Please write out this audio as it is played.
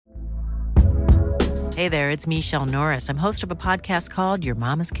Hey there, it's Michelle Norris. I'm host of a podcast called Your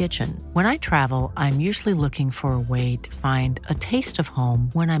Mama's Kitchen. When I travel, I'm usually looking for a way to find a taste of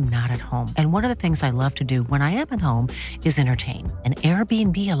home when I'm not at home. And one of the things I love to do when I am at home is entertain. And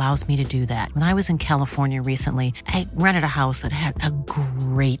Airbnb allows me to do that. When I was in California recently, I rented a house that had a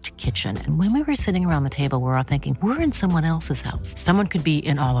great kitchen. And when we were sitting around the table, we were all thinking, we're in someone else's house. Someone could be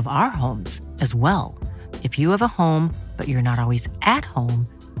in all of our homes as well. If you have a home, but you're not always at home,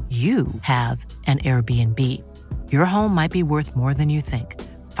 you have an Airbnb. Your home might be worth more than you think.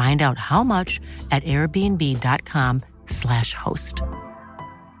 Find out how much at airbnb.com/host.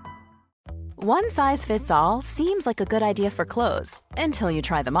 One size fits all seems like a good idea for clothes until you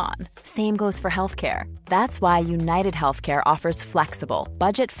try them on. Same goes for healthcare. That's why United Healthcare offers flexible,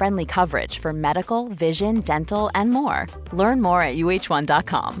 budget-friendly coverage for medical, vision, dental, and more. Learn more at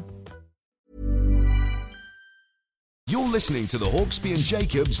uh1.com. You're listening to the Hawksby and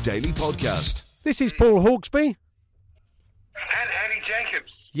Jacobs Daily Podcast. This is Paul Hawksby. And Andy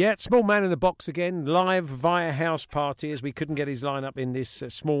Jacobs. Yeah, small man in the box again, live via house party, as we couldn't get his line up in this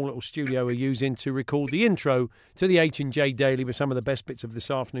small little studio we're using to record the intro to the H&J Daily with some of the best bits of this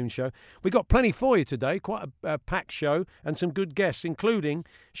afternoon show. We got plenty for you today, quite a packed show, and some good guests, including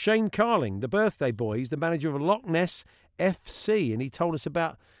Shane Carling, the birthday boy. He's the manager of Loch Ness FC, and he told us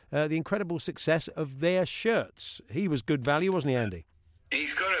about the incredible success of their shirts. He was good value, wasn't he, Andy?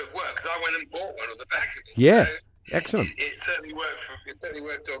 He's got to work, because I went and bought one on the back of it. Yeah, so excellent. It certainly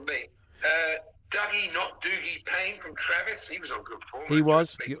worked on me. Dougie, not Doogie Payne from Travis, he was on good form. He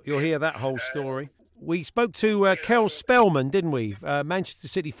was. You'll hear that whole story. We spoke to Kel Spellman, didn't we? Manchester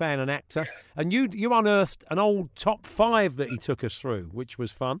City fan and actor. And you unearthed an old top 5 that he took us through, which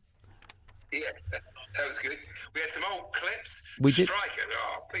was fun. Yes, that was good. We had some old clips. We did. Striker.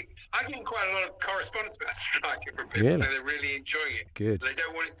 I'm getting quite a lot of correspondence about Striker from people, really? So they're really enjoying it. Good. They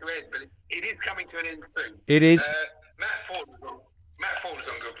don't want it to end, but it is coming to an end soon. It is. Matt Ford was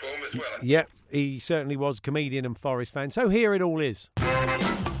on good form as well. Yep, he certainly was, comedian and Forest fan. So here it all is.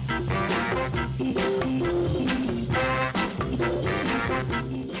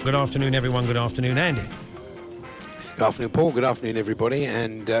 Good afternoon, everyone. Good afternoon, Andy. Good afternoon, Paul. Good afternoon, everybody.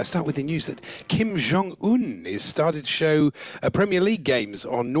 And start with the news that Kim Jong-un is started to show Premier League games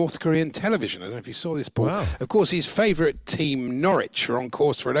on North Korean television. I don't know if you saw this, Paul. Wow. Of course, his favourite team, Norwich, are on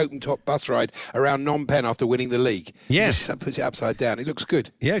course for an open-top bus ride around Phnom Penh after winning the league. Yes. He puts it upside down. It looks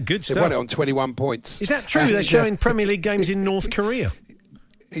good. Yeah, good stuff. They won it on 21 points. Is that true? They're showing Premier League games in North Korea?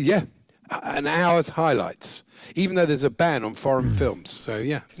 Yeah. An hour's highlights, even though there's a ban on foreign films. So,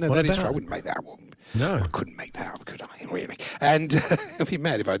 yeah. No, What that is about- true. I wouldn't make that one. No. I couldn't make that up, could I, really? And I'd be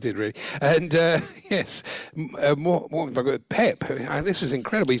mad if I did, really. And, yes, more have I got? Pep. This was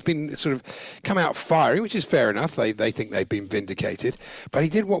incredible. He's been sort of come out fiery, which is fair enough. They think they've been vindicated. But he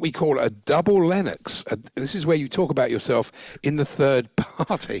did what we call a double Lennox. This is where you talk about yourself in the third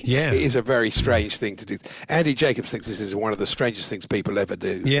party. Yeah. It is a very strange thing to do. Andy Jacobs thinks this is one of the strangest things people ever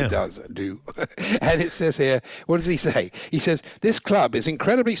do. Yeah. Do. And it says here, what does he say? He says, this club is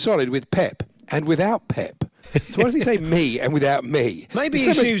incredibly solid with Pep and without Pep. So what does he say, me and without me? Maybe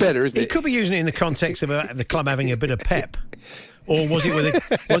it's so much better, isn't he it? could be using it in the context of the club having a bit of pep. Or was it you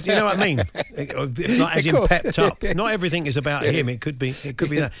know what I mean? Like, as in pepped up. Not everything is about him. It could be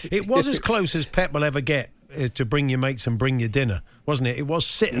that. It was as close as Pep will ever get to bring your mates and bring your dinner, wasn't it? It was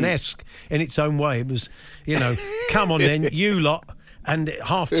Sitton-esque in its own way. It was, come on then, you lot. And at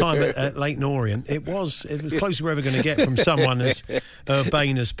half-time at Leyton Orient, it was close as we're ever going to get from someone as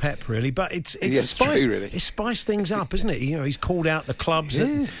urbane as Pep, really. But it's spiced, true, really. It's spiced things up, isn't it? He's called out the clubs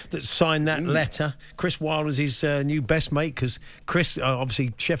that signed that letter. Chris Wilder's his new best mate, because Chris,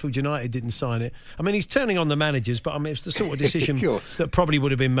 obviously, Sheffield United didn't sign it. I mean, he's turning on the managers, but I mean, it's the sort of decision that probably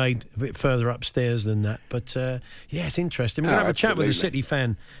would have been made a bit further upstairs than that. But, it's interesting. We're going to have a chat with a City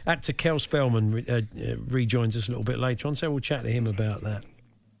fan. Actor Kel Spellman rejoins us a little bit later on, so we'll chat to him about that.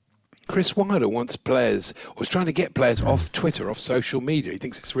 Chris Wilder wants players, or is trying to get players off Twitter, off social media. He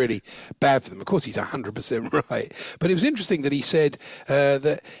thinks it's really bad for them. Of course, he's 100% right. But it was interesting that he said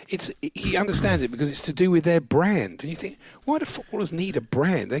that he understands it because it's to do with their brand. And you think, why do footballers need a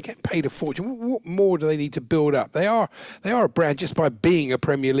brand? They get paid a fortune. What more do they need to build up? They are a brand just by being a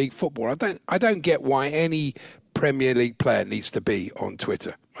Premier League footballer. I don't get why any Premier League player needs to be on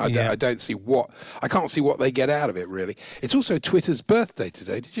Twitter. I can't see what they get out of it, really. It's also Twitter's birthday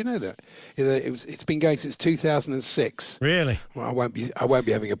today. Did you know that? It's been going since 2006. Really? Well, I won't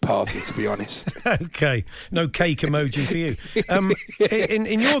be having a party, to be honest. Okay, no cake emoji for you.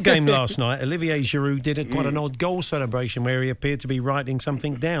 In your game last night, Olivier Giroud did quite an odd goal celebration where he appeared to be writing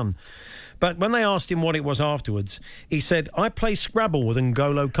something down. But when they asked him what it was afterwards, he said, I play Scrabble with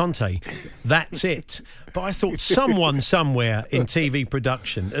N'Golo Kanté. That's it. But I thought someone somewhere in TV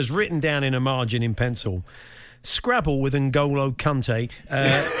production has written down in a margin in pencil, Scrabble with N'Golo Kanté,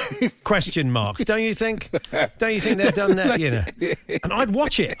 question mark. Don't you think? Don't you think they've done that, you know? And I'd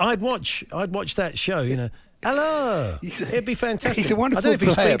watch it. I'd watch that show, you know. Hello. It'd be fantastic. He's a wonderful I don't know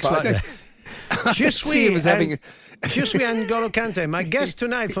if he player, speaks like that. Je suis N'Golo Kanté. My guest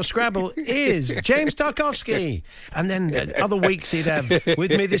tonight for Scrabble is James Tarkowski. And then other weeks he'd have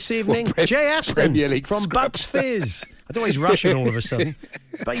with me this evening Jay Aston from Bucks Fizz. I thought he's Russian all of a sudden,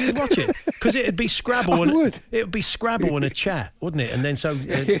 but you'd watch it because it'd be Scrabble. It would be Scrabble and a chat, wouldn't it? And then so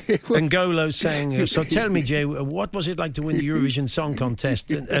N'Golo's saying, "So tell me, Jay, what was it like to win the Eurovision Song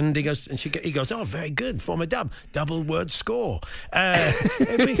Contest?" And he goes, he goes, "Oh, very good, formidable, double word score."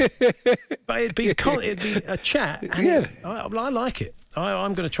 It'd be a chat. And I like it.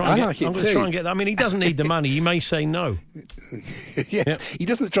 I'm going to try and get. I'm going to try and get. I mean, he doesn't need the money. He may say no. Yes, he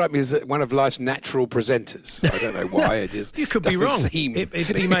doesn't strike me as one of life's natural presenters. I don't know why. It just you could be wrong. He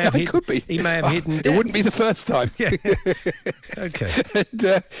may have. Could be. He may have hidden. It wouldn't be the first time. Yeah. Okay.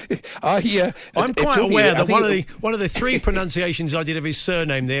 And, I'm quite aware that one of the three pronunciations I did of his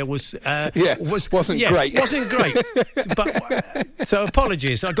surname there wasn't great. Wasn't great. But so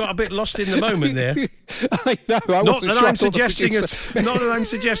apologies. I got a bit lost in the moment there. I know. Not that I'm suggesting it. Not that I'm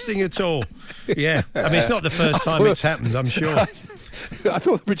suggesting at all. Yeah, I mean, it's not the first time it's happened, I'm sure. I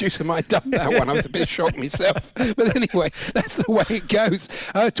thought the producer might have done that one. I was a bit shocked myself. But anyway, that's the way it goes.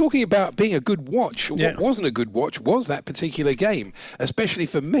 Talking about being a good watch, what wasn't a good watch was that particular game, especially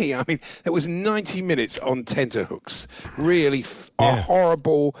for me. I mean, it was 90 minutes on tenterhooks. Really a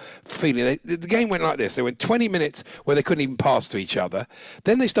horrible feeling. The game went like this. There went 20 minutes where they couldn't even pass to each other.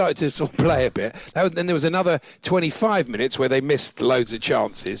 Then they started to sort of play a bit. Then there was another 25 minutes where they missed loads of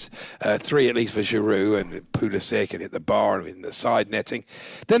chances, 3 at least for Giroud and Pulisic and hit the bar and in the side netting.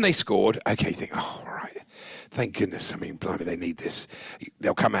 Then they scored. Okay, you think, oh, right. Thank goodness. I mean, blimey, they need this.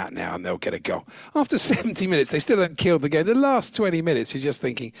 They'll come out now and they'll get a goal. After 70 minutes, they still haven't killed the game. The last 20 minutes, you're just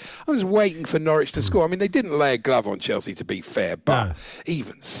thinking, I was waiting for Norwich to score. I mean, they didn't lay a glove on Chelsea, to be fair, but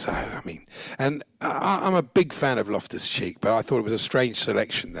even so, I mean, and I'm a big fan of Loftus-Cheek, but I thought it was a strange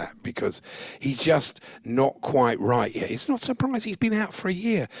selection, that, because he's just not quite right yet. It's not surprising he's been out for a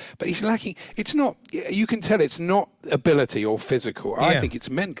year, but he's lacking. It's not, you can tell it's not ability or physical. I think it's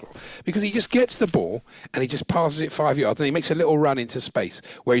mental, because he just gets the ball and he just passes it 5 yards and he makes a little run into space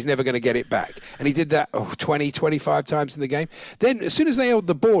where he's never going to get it back. And he did that 20, 25 times in the game. Then as soon as they held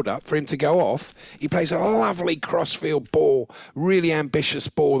the board up for him to go off, he plays a lovely crossfield ball, really ambitious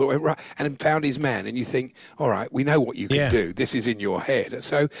ball that went right and found his man. And you think, all right, we know what you can do. This is in your head.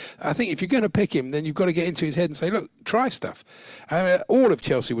 So I think if you're going to pick him, then you've got to get into his head and say, look, try stuff. All of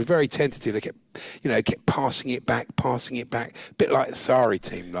Chelsea was very tentative. They kept passing it back, a bit like the Sarri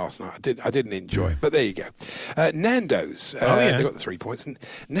team last night. I didn't enjoy it, but there you go. Nando's, they got the 3 points. And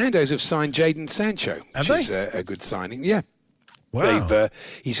Nando's have signed Jadon Sancho, which is a good signing. Yeah. Wow.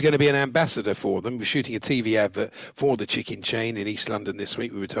 He's going to be an ambassador for them. We're shooting a TV advert for the chicken chain in East London this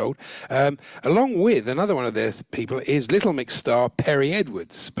week, we were told. Along with another one of their people is Little Mix star Perry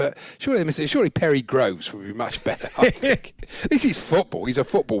Edwards. But surely Perry Groves would be much better, I think. This is football. He's a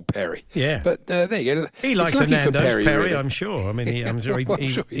football Perry. Yeah. But there you go. He likes a Nando's Perry, really. I'm sure. I mean, I'm sure he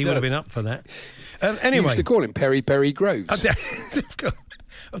would have been up for that. Anyway. You used to call him Perry Groves.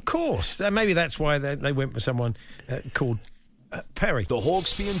 Of course. Maybe that's why they went for someone called Perry. The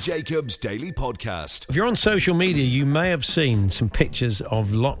Hawksbee and Jacobs Daily Podcast. If you're on social media, you may have seen some pictures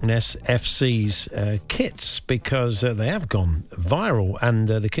of Loch Ness FC's kits, because they have gone viral, and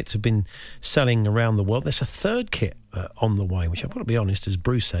the kits have been selling around the world. There's a third kit on the way, which I've got to be honest, as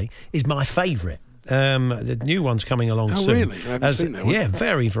Bruce say, is my favourite. The new one's coming along soon. Oh, really? I haven't seen that one. Yeah,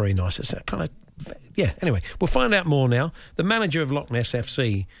 very, very nice. It's kind of... Yeah, anyway, we'll find out more now. The manager of Loch Ness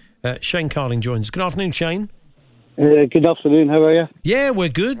FC, Shane Carling, joins us. Good afternoon, Shane. Good afternoon, how are you? Yeah, we're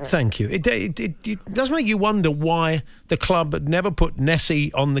good, thank you. It does make you wonder why the club had never put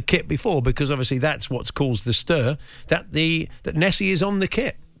Nessie on the kit before, because obviously that's what's caused the stir, that Nessie is on the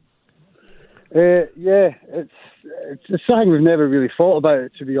kit. Yeah, it's a sign we've never really thought about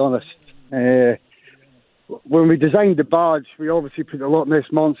it, to be honest. When we designed the badge, we obviously put the Loch Ness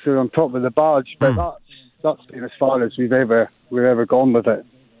Monster on top of the badge, but that's been as far as we've ever gone with it.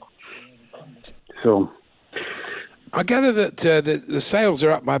 So... I gather that the sales are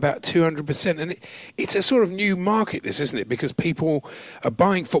up by about 200%, and it's a sort of new market, this, isn't it? Because people are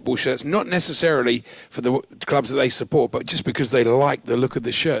buying football shirts, not necessarily for the clubs that they support, but just because they like the look of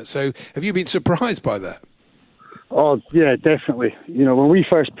the shirt. So have you been surprised by that? Oh, yeah, definitely. You know, when we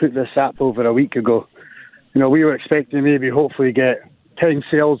first put this app over a week ago, you know, we were expecting maybe hopefully get 10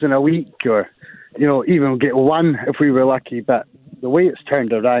 sales in a week or, you know, even get one if we were lucky. But the way it's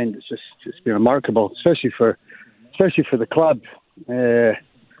turned around, it's been remarkable, especially for the club.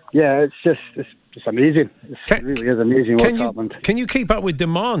 It's just amazing. It really is amazing what's happened. Can you keep up with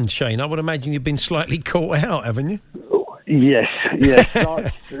demand, Shane? I would imagine you've been slightly caught out, haven't you? Yes.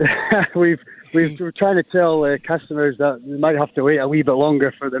 We're trying to tell customers that they might have to wait a wee bit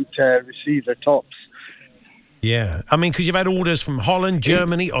longer for them to receive their tops. Yeah, I mean, because you've had orders from Holland,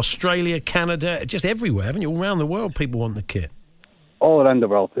 Germany, Australia, Canada, just everywhere, haven't you? All around the world, people want the kit. All around the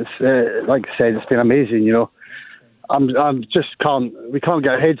world. It's like I said, it's been amazing. You know, we can't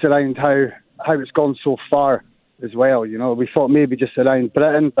get our heads around how it's gone so far as well. You know, we thought maybe just around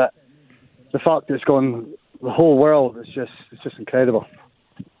Britain, but the fact that it's gone the whole world is just incredible.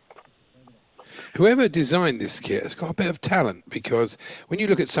 Whoever designed this kit has got a bit of talent, because when you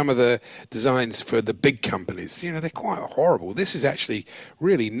look at some of the designs for the big companies, you know, they're quite horrible. This is actually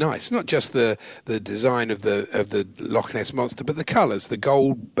really nice. Not just the design of the Loch Ness Monster, but the colours, the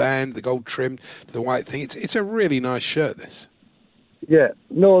gold band, the gold trim, the white thing. It's a really nice shirt, this. Yeah,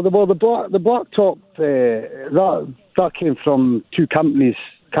 no, the black top that came from two companies.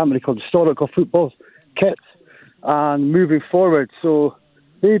 A company called Historical Football Kits, and moving forward, so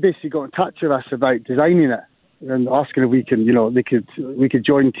they basically got in touch with us about designing it and asking if we can, you know, we could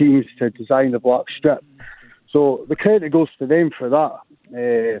join teams to design the black strip. So the credit goes to them for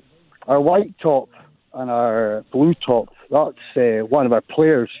that. Our white top and our blue top, that's one of our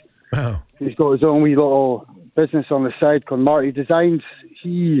players. Wow. He's got his own wee little business on the side called Marty Designs.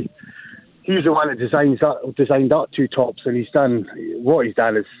 He's the one that designed that two tops, and he's done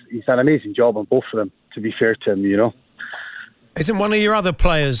an amazing job on both of them, to be fair to him, you know. Isn't one of your other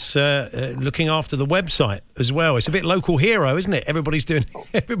players looking after the website as well? It's a bit local hero, isn't it? Everybody's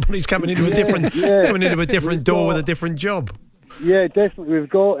coming into a different door with a different job. Yeah, definitely. We've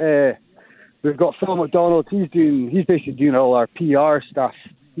got Phil McDonald. He's basically doing all our PR stuff.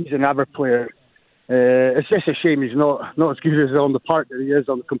 He's another player. It's just a shame he's not as good as on the park that he is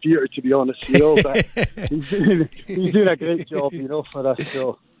on the computer, to be honest, you know. But he's doing a great job, you know, for us.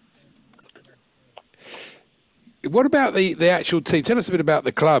 So. What about the actual team? Tell us a bit about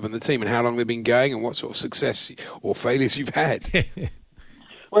the club and the team and how long they've been going and what sort of success or failures you've had.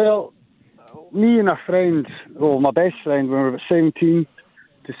 Well, me and a friend, my best friend, when we were about 17,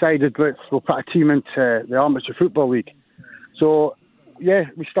 decided we'll put a team into the Amateur Football League. So, yeah,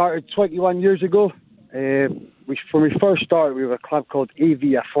 we started 21 years ago. When we first started, we were a club called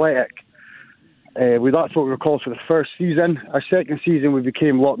AV Athletic. That's what we were called for the first season. Our second season, we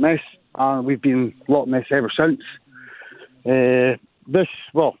became Loch Ness, and we've been Loch Ness ever since.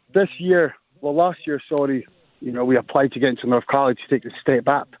 Last year, you know, we applied to get into North College to take the step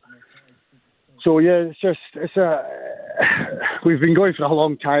up. So yeah, we've been going for a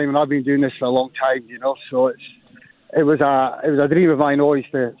long time, and I've been doing this for a long time, you know. So it was a dream of mine always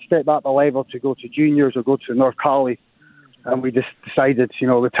to step up a level, to go to juniors or go to North College, and we just decided, you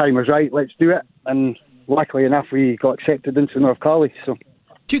know, the time was right. Let's do it, and luckily enough, we got accepted into North College. So.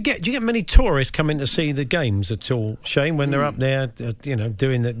 Do you get many tourists coming to see the games at all, Shane, when they're up there, you know,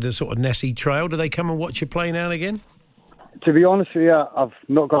 doing the sort of Nessie Trail? Do they come and watch you play now and again? To be honest with you, I've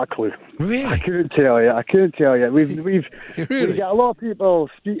not got a clue. Really? I couldn't tell you. We get a lot of people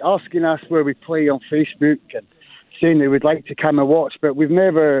asking us where we play on Facebook and saying they would like to come and watch, but we've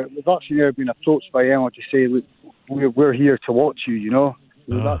actually never been approached by anyone to say, look, we're here to watch you, you know.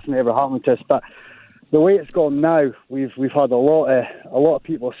 That's never happened to us. But the way it's gone now, we've had a lot of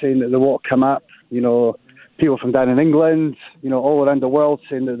people saying that they want to come up. You know, people from down in England, you know, all around the world,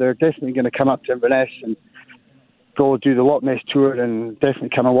 saying that they're definitely going to come up to Inverness and go do the Loch Ness tour and definitely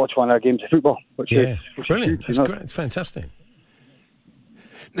come and watch one of our games of football. Which is brilliant. Huge, That's great. It's fantastic.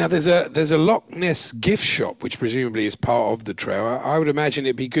 Now, there's a Loch Ness gift shop, which presumably is part of the trail. I would imagine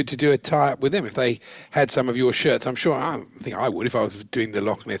it'd be good to do a tie-up with them if they had some of your shirts. I think I would if I was doing the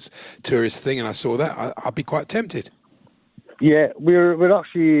Loch Ness tourist thing and I saw that. I'd be quite tempted. Yeah, we're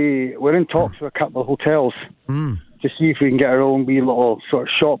in talks with a couple of hotels to see if we can get our own wee little sort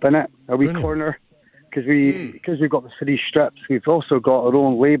of shop in it, a wee corner, because we've got the 3 strips. We've also got our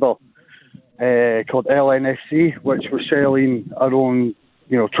own label called LNSC, which we're selling our own,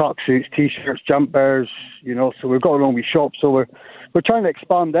 you know, tracksuits, T-shirts, jumpers, you know, so we've got our own wee shop. So we're trying to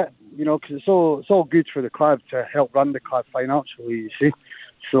expand it, you know, because it's all good for the club to help run the club financially, you see.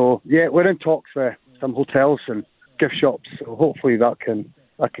 So, yeah, we're in talks with some hotels and gift shops, so hopefully that can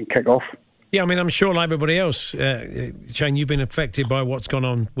kick off. Yeah, I mean, I'm sure like everybody else, Shane, you've been affected by what's gone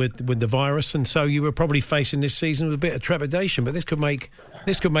on with the virus, and so you were probably facing this season with a bit of trepidation. But this could make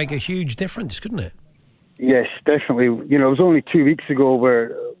a huge difference, couldn't it? Yes, definitely. You know, it was only 2 weeks ago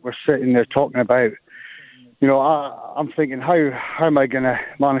where we're sitting there talking about, you know, I'm thinking, how am I going to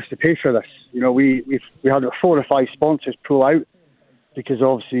manage to pay for this? You know, we had 4 or 5 sponsors pull out because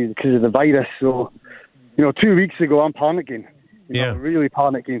of the virus. So, you know, 2 weeks ago, I'm panicking. You know, really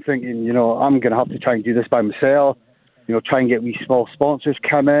panicking, thinking, you know, I'm going to have to try and do this by myself. You know, try and get wee small sponsors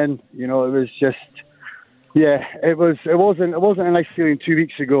come in. You know, it was just, it wasn't a nice feeling 2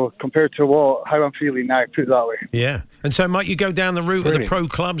 weeks ago compared to how I'm feeling now. Put it that way. Yeah, and so might you go down the route of the pro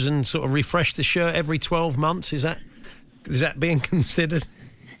clubs and sort of refresh the shirt every 12 months? Is that being considered?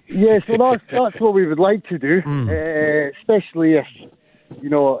 Yes, well, that's what we would like to do, especially if, you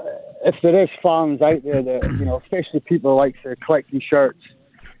know, if there is fans out there that, you know, especially people like collecting shirts,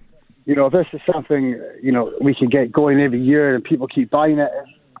 you know, if this is something, you know, we can get going every year and people keep buying it,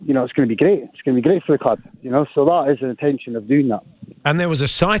 you know, it's going to be great. It's going to be great for the club, you know, so that is the intention of doing that. And there was a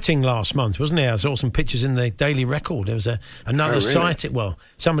sighting last month, wasn't there? I saw some pictures in the Daily Record. There was another sighting. Well,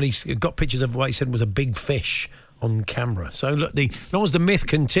 somebody got pictures of what he said was a big fish on camera. So look, as long as the myth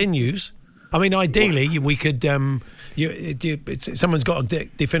continues, I mean, ideally, we could. Someone's got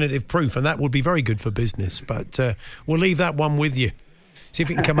definitive proof, and that would be very good for business. But we'll leave that one with you. See if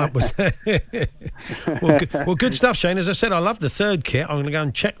you can come up with. well, good stuff, Shane. As I said, I love the third kit. I'm going to go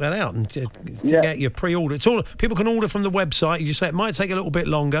and check that out and get your pre-order. It's all people can order from the website. You say it might take a little bit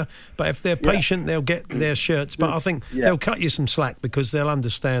longer, but if they're patient, they'll get their shirts. But I think they'll cut you some slack because they'll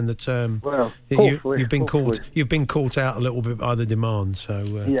understand that you've been caught out a little bit by the demand. So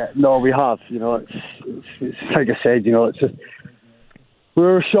no, we have. You know, it's like I said. You know, it's just. We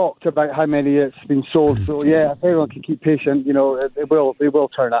were shocked about how many it's been sold. So if everyone can keep patient, you know, they will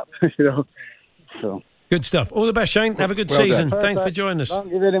turn up. You know, so good stuff. All the best, Shane. Have a good season. Thanks for joining us.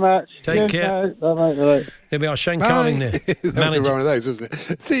 Thank you very much. Take care. Bye. There we are, Shane Carling there. That was one of those, wasn't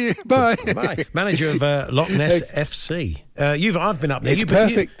it? See you. Bye. Bye. Manager of Loch Ness FC. I've been up there. It's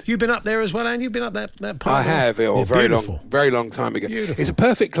perfect. You've been up there as well, and you've been up that part. I have. Very long time ago. Beautiful. It's a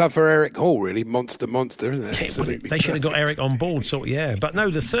perfect club for Eric Hall, really. Monster, isn't it? Absolutely. They should have got Eric on board, But no,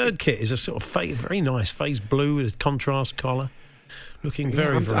 the third kit is a sort of very nice phase blue with a contrast collar. Looking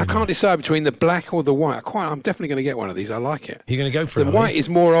very I can't decide between the black or the white. I'm definitely going to get one of these. I like it. You're going to go for it? The white is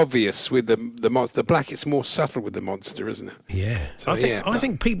more obvious with the monster. The black is more subtle with the monster, isn't it? Yeah. So, I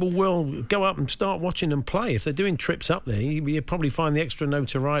think people will go up and start watching them play. If they're doing trips up there, you probably find the extra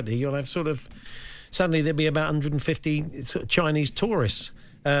notoriety. You'll have suddenly there'll be about 150 sort of Chinese tourists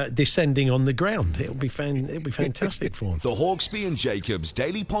descending on the ground. It'll be fantastic for them. The Hawksbee and Jacobs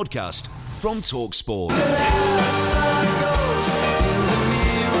Daily Podcast from TalkSport.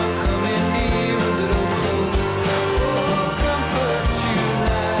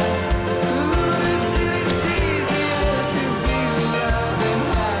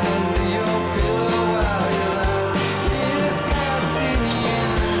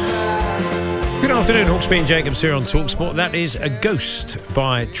 Good afternoon, Hawksbee and Jacobs here on TalkSport. That is A Ghost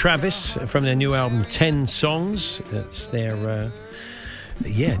by Travis from their new album 10 Songs. That's their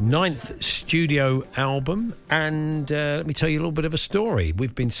 9th studio album. And let me tell you a little bit of a story.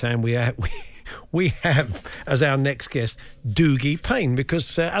 We've been saying we have as our next guest Dougie Payne,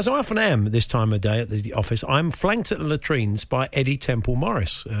 because as I often am this time of day at the office, I'm flanked at the latrines by Eddie Temple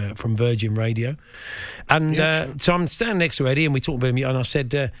Morris from Virgin Radio. And so I'm standing next to Eddie and we talked about him, and I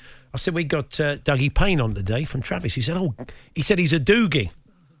said, we got Dougie Payne on today from Travis. He said he's a Dougie.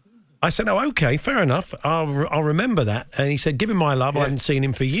 I said, okay, fair enough. I'll remember that. And he said, give him my love. I haven't seen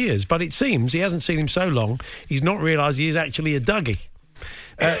him for years. But it seems he hasn't seen him so long, he's not realised he's actually a Dougie.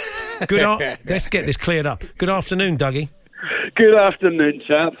 Let's get this cleared up. Good afternoon, Dougie. Good afternoon,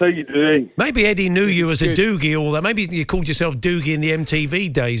 chaps. How you doing? Maybe Eddie knew you as a Dougie, all that. Maybe you called yourself Dougie in the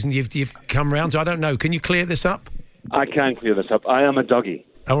MTV days and you've come round. So I don't know. Can you clear this up? I can clear this up. I am a Dougie.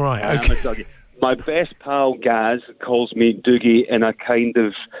 All right, I am a Dougie. My best pal, Gaz, calls me Dougie in a kind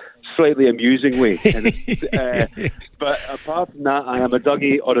of slightly amusing way. But apart from that, I am a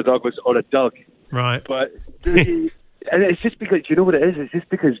Dougie or a Douglas or a Doug. Right. But Dougie... And it's just because, you know what it is? It's just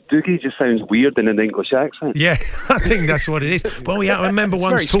because Dougie just sounds weird in an English accent. Yeah, I think that's what it is. Well, I remember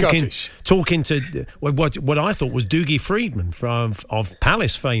once talking to what I thought was Dougie Friedman of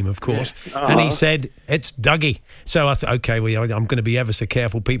Palace fame, of course, and he said, it's Dougie. So I thought, okay, I'm going to be ever so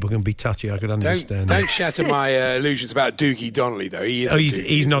careful. People can be touchy. I could understand. Don't shatter my illusions about Dougie Donnelly, though. He's a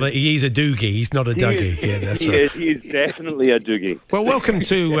Dougie. He's not a Dougie. Yeah, that's right. He is definitely a Dougie. Well, welcome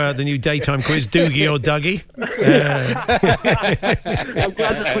to the new daytime quiz, Dougie or Dougie. I'm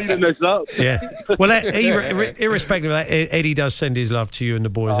glad you're cleaning this up. Yeah. Well, irrespective of that, Eddie does send his love to you and the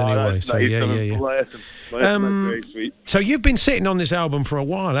boys anyway. So nice. yeah. Bless him. That's very sweet. So you've been sitting on this album for a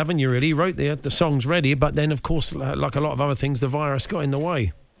while, haven't you? Really, you wrote the songs ready, but then, of course, like a lot of other things, the virus got in the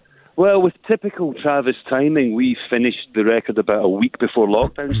way. Well, with typical Travis timing, we finished the record about a week before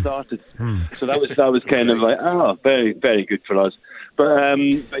lockdown started. So that was kind of like, very, very good for us.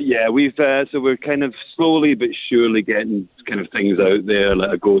 But yeah, so we're kind of slowly but surely getting kind of things out there,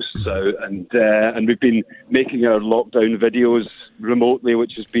 like a Ghosts out, and we've been making our lockdown videos remotely,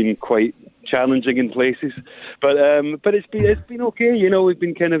 which has been quite challenging in places. But it's been okay. You know, we've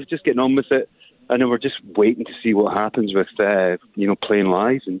been kind of just getting on with it. And then we're just waiting to see what happens with, playing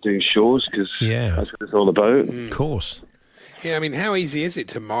live and doing shows, because that's what it's all about. Of course. Yeah, I mean, how easy is it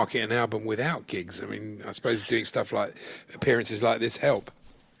to market an album without gigs? I mean, I suppose doing stuff like appearances like this help.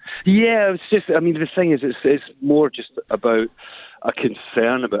 Yeah, it's just, I mean, the thing is, it's more just about a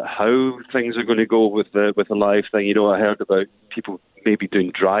concern about how things are going to go with the live thing. You know, I heard about people maybe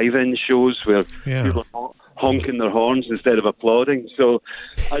doing drive-in shows where people are honking their horns instead of applauding. So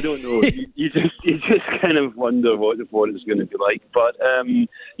I don't know. you just kind of wonder what it's going to be like. But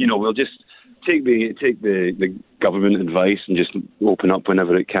we'll just take the government advice and just open up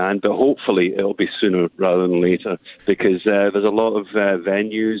whenever it can. But hopefully it'll be sooner rather than later, because there's a lot of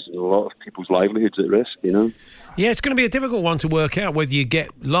venues and a lot of people's livelihoods at risk. You know. Yeah, it's going to be a difficult one to work out, whether you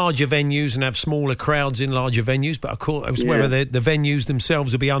get larger venues and have smaller crowds in larger venues, but of course whether the venues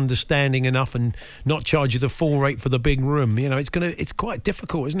themselves will be understanding enough and not charge you the full rate for the big room. You know, it's quite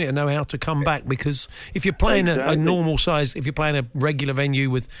difficult, isn't it, to know how to come back, because if you're playing a normal size, if you're playing a regular venue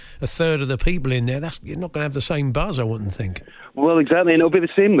with a third of the people in there, you're not going to have the same buzz, I wouldn't think. Well, exactly, and it'll be the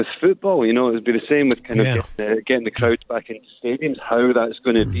same with football. You know, it'll be the same with kind of getting the crowds back into stadiums. How that's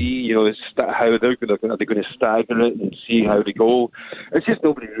going to be, you know, how are they going to stagger it and see how they go? It's just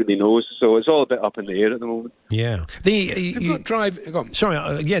nobody really knows. So it's all a bit up in the air at the moment. Yeah,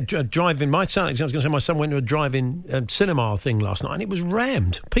 drive-in. My son, I was going to say, my son went to a drive-in cinema thing last night, and it was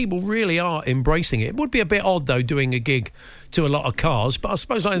rammed. People really are embracing it. It would be a bit odd though, doing a gig to a lot of cars, but I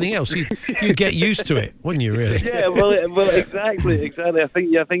suppose like anything else, you'd get used to it, wouldn't you? Really? Yeah. Well, exactly. I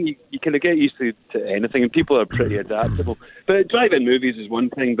think you kind of get used to anything, and people are pretty adaptable. But drive-in movies is one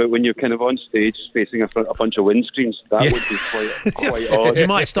thing, but when you're kind of on stage facing a bunch of windscreens, that would be quite odd. You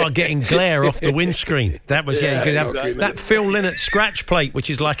might start getting glare off the windscreen. That was you could have that Phil Lynott scratch plate, which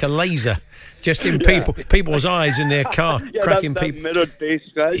is like a laser, just in people's eyes in their car, cracking people. That mirrored base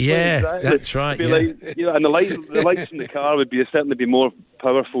scratch. Yeah, exactly. that's right. Yeah. Like, you know, and the lights in the car would certainly be more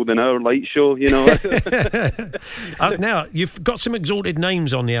powerful than our light show, you know. Now, you've got some exalted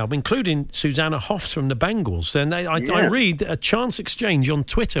names on the album, including Susanna Hoffs from the Bangles. And I read a chance exchange on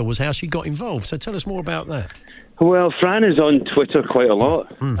Twitter was how she got involved. So tell us more about that. Well, Fran is on Twitter quite a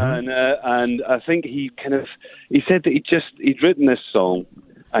lot, and I think he said that he'd written this song,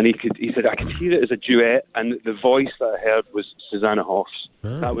 and he said I could hear it as a duet, and the voice that I heard was Susanna Hoffs.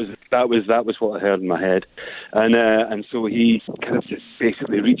 Oh. That was what I heard in my head, and so he kind of just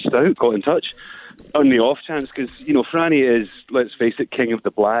basically reached out, got in touch on the off chance, because you know Franny is, let's face it, king of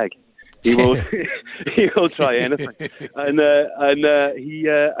the blag. He will try anything, and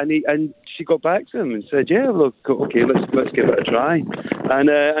she got back to him and said, "Yeah, look, okay, let's give it a try," and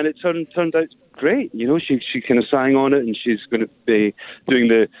it turned out great. You know, she kind of sang on it, and she's going to be doing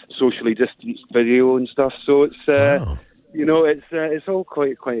the socially distanced video and stuff. So it's you know, it's all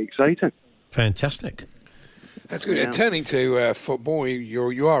quite exciting. Fantastic. That's good. Yeah. Turning to football,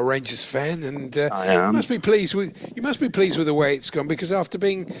 you are a Rangers fan, and I am. You must be pleased with the way it's gone, because after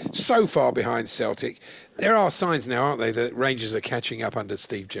being so far behind Celtic, there are signs now, aren't they, that Rangers are catching up under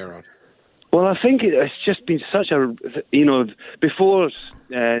Steve Gerrard? Well, I think it's just been such a, you know, before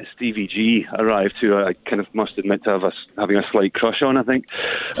Stevie G arrived, who I kind of must admit to having a slight crush on, I think.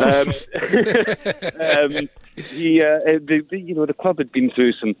 The club had been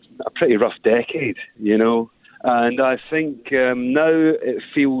through a pretty rough decade, you know. And I think now it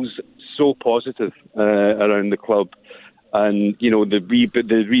feels so positive around the club, and you know the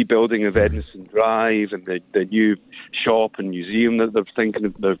rebuilding of Edmiston Drive and the new shop and museum that they're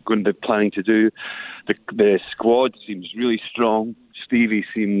going to be planning to do. The squad seems really strong. Stevie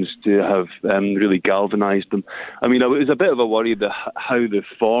seems to have really galvanised them. I mean, it was a bit of a worry how the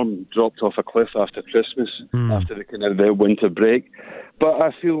form dropped off a cliff after Christmas, after the kind of the winter break, but I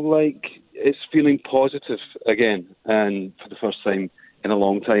feel like it's feeling positive again, and for the first time in a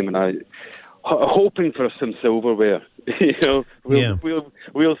long time, and I hoping for some silverware. You know,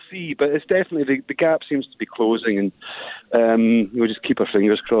 we'll see, but it's definitely the gap seems to be closing, and we'll just keep our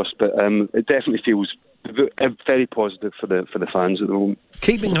fingers crossed. But it definitely feels very positive for the fans at the moment.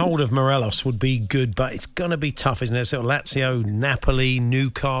 Keeping hold of Morelos would be good, but it's going to be tough, isn't it? So Lazio, Napoli,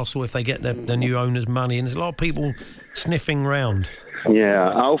 Newcastle, if they get the new owner's money, and there's a lot of people sniffing round.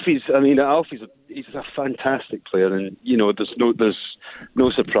 Yeah, Alfie's he's a fantastic player, and there's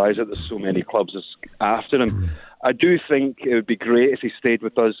no surprise that there's so many clubs after him. I do think it would be great if he stayed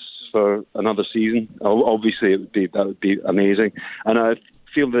with us for another season. Obviously, that would be amazing, and I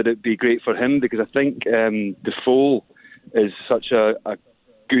feel that it'd be great for him because I think Defoe is such a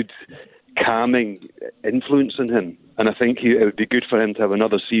good calming influence on him, and I think it would be good for him to have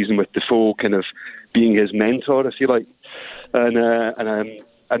another season with Defoe kind of being his mentor, if you like, and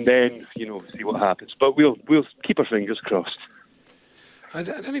then see what happens. But we'll keep our fingers crossed. I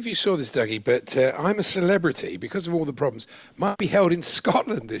don't know if you saw this, Dougie, but I'm a Celebrity, because of all the problems, might be held in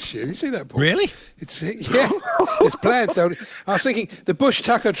Scotland this year. You see that, Paul? Really? It's planned. So I was thinking the Bush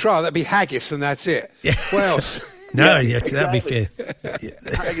Tucker trial, that'd be haggis and that's it. Yeah. What else? No, that'd be fair.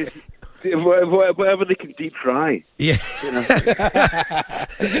 Haggis. Whatever they can deep fry. Yeah.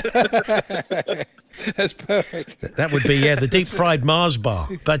 That's perfect. That would be, the deep fried Mars bar.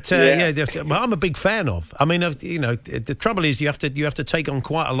 But I'm a big fan of. I mean, the trouble is you have to take on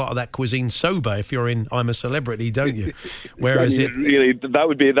quite a lot of that cuisine sober if you're in I'm a Celebrity, don't you? Whereas that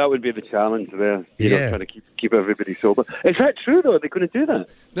would be the challenge there. Trying to keep everybody sober. Is that true though? Are they going to do that?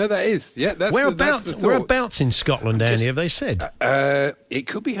 No, that is. Yeah, that's whereabouts in Scotland, Andy? Have they said? It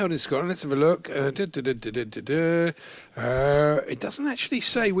could be held in Scotland. Let's have a look. It doesn't actually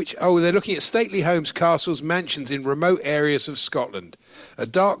say which. Oh, they're looking at stately homes, castles, mansions in remote areas of Scotland. A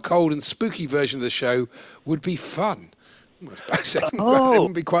dark, cold and spooky version of the show would be fun. It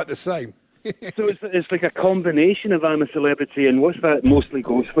wouldn't be quite the same. So it's like a combination of I'm a Celebrity and what's that Mostly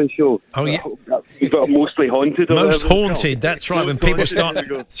Ghostly show? Oh, yeah. Mostly Haunted. Most Haunted, that's right. When people start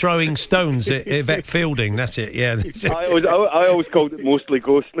throwing stones at Yvette Fielding, that's it, yeah. I always called it Mostly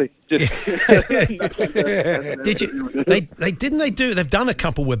Ghostly. Did you? They've done a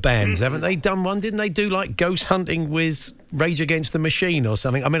couple with bands, haven't they? Done one, didn't they? Do like ghost hunting with Rage Against the Machine or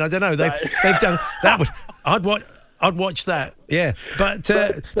something? I mean, I don't know. They've done that. I'd watch that, yeah. But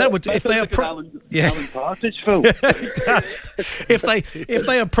that would if they Alan Partridge film. If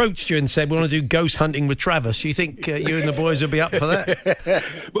they approached you and said we want to do ghost hunting with Travis, you think you and the boys would be up for that?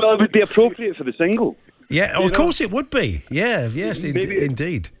 Well, it would be appropriate for the single. Yeah, of course it would be. Yeah, yes,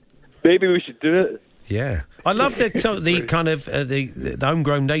 indeed. Maybe we should do it. Yeah, I love the kind of the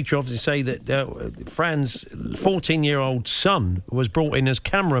homegrown nature of it. To say that Fran's 14-year-old son was brought in as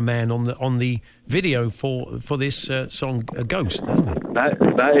cameraman on the video for this song Ghost, isn't it?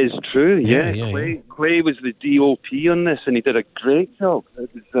 That is true. Yeah. Clay was the DOP on this, and he did a great job. It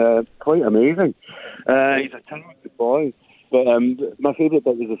was quite amazing. He's a talented boy. But my favourite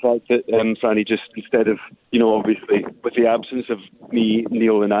bit was the fact that Franny just, instead of, obviously with the absence of me,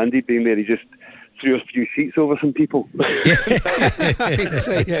 Neil and Andy being there, he just threw a few sheets over some people.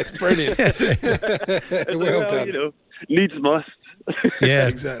 It's brilliant. Well done. Needs must. Yeah,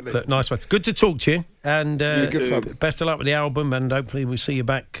 exactly. But nice one. Good to talk to you, and good fun. Best of luck with the album, and hopefully we'll see you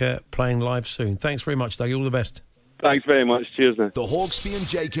back playing live soon. Thanks very much, Dougie. All the best. Thanks very much. Cheers, man. The Hawksbee and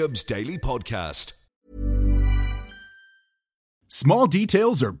Jacobs Daily Podcast. Small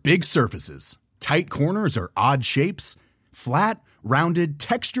details are big surfaces. Tight corners are odd shapes. Flat, rounded,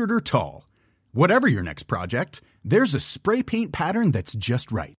 textured, or tall. Whatever your next project, there's a spray paint pattern that's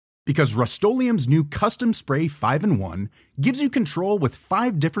just right. Because Rust-Oleum's new Custom Spray 5-in-1 gives you control with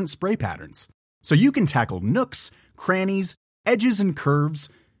 5 different spray patterns. So you can tackle nooks, crannies, edges, and curves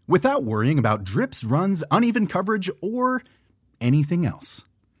without worrying about drips, runs, uneven coverage, or anything else.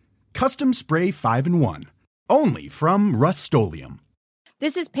 Custom Spray 5-in-1. Only from Rust-Oleum.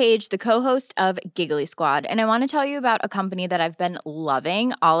 This is Paige, the co-host of Giggly Squad, and I want to tell you about a company that I've been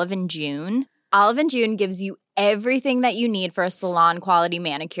loving, Olive & June. Olive & June gives you everything that you need for a salon-quality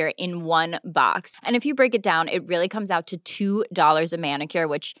manicure in one box. And if you break it down, it really comes out to $2 a manicure,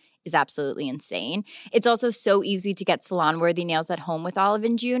 which is absolutely insane. It's also so easy to get salon-worthy nails at home with Olive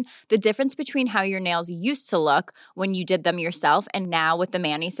 & June. The difference between how your nails used to look when you did them yourself and now with the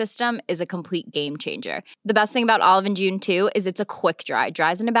Mani system is a complete game changer. The best thing about Olive & June, too, is it's a quick dry.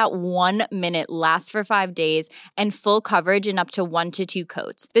 Dries in about 1 minute, lasts for 5 days, and full coverage in up to 1 to 2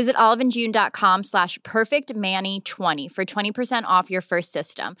 coats. Visit oliveandjune.com/perfectmani20 for 20% off your first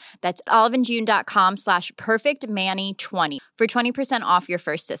system. That's oliveandjune.com/perfectmani20 for 20% off your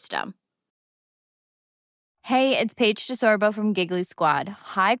first system. Hey, it's Paige DeSorbo from Giggly Squad.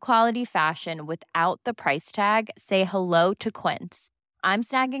 High quality fashion without the price tag. Say hello to Quince. I'm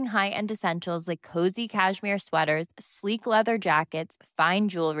snagging high-end essentials like cozy cashmere sweaters, sleek leather jackets, fine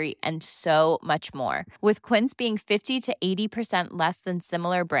jewelry, and so much more. With Quince being 50 to 80% less than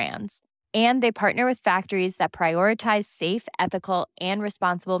similar brands. And they partner with factories that prioritize safe, ethical, and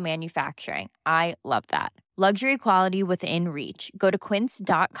responsible manufacturing. I love that. Luxury quality within reach. Go to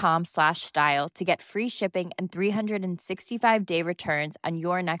quince.com/style to get free shipping and 365-day returns on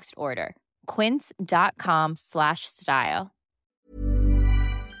your next order. Quince.com/style.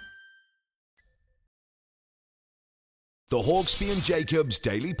 The Hawksby and Jacobs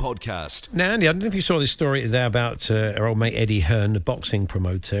Daily Podcast. Now, Andy, I don't know if you saw this story there about our old mate Eddie Hearn, the boxing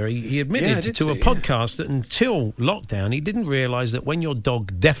promoter. He admitted to a podcast that until lockdown, he didn't realise that when your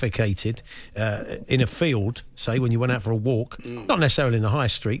dog defecated in a field, say when you went out for a walk, not necessarily in the high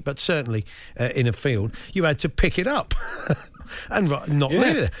street, but certainly in a field, you had to pick it up. And not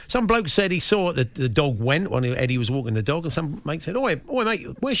really. Some bloke said he saw the dog went when Eddie was walking the dog, and some mate said, "Oi, mate,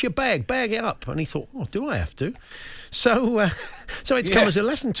 where's your bag? Bag it up." And he thought, "Oh, do I have to?" So it's come as a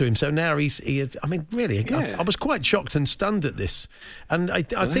lesson to him. So now he is. I mean, really, I was quite shocked and stunned at this, and I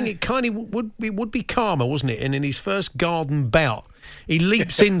think it kind of would be karma, wasn't it? And in his first garden bout, he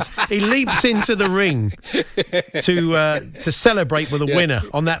leaps into the ring to celebrate with a winner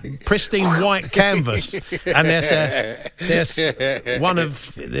on that pristine white canvas, and there's one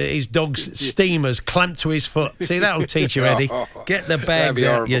of his dog's steamers clamped to his foot. See, that'll teach you, Eddie. Get the bags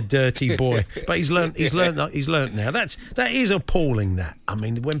out, you dirty boy. But he's learnt now. That is appalling. That, I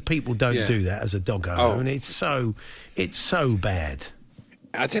mean, when people don't do that as a dog owner, and it's so bad.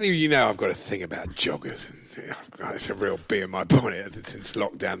 I tell you, I've got a thing about joggers. It's a real bee in my bonnet since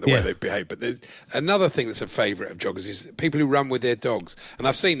lockdown, the way they've behaved. But there's another thing that's a favourite of joggers is people who run with their dogs. And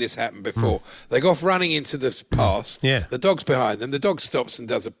I've seen this happen before. They go off running into the past. The dog's behind them. The dog stops and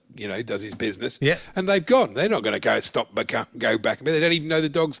does his business. And they've gone. They're not going to go back. They don't even know the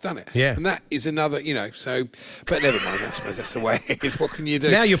dog's done it. And that is another, so. But never mind. I suppose that's the way it is. What can you do?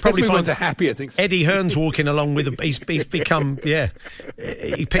 Now you'll probably find to happier things. Eddie Hearn's walking along with he's become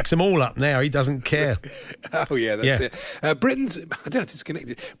he picks them all up now. He doesn't care. Oh yeah, that's it. Britain's, I don't know if it's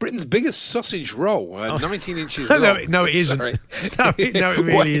connected. Britain's biggest sausage roll, 19 inches long. No, it isn't. No, it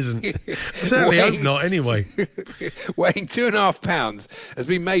really isn't. I certainly hope not. Anyway, weighing 2.5 pounds, has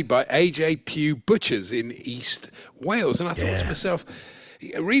been made by AJ Pugh Butchers in East Wales, and I thought to myself,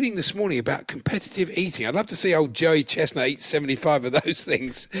 reading this morning about competitive eating, I'd love to see old Joey Chestnut eat 75 of those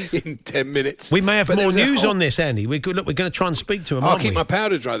things in 10 minutes. We may have more news on this, Andy. We're going to try and speak to him. I'll keep my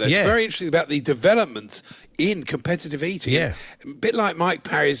powder dry, though. It's very interesting about the developments in competitive eating. A bit like Mike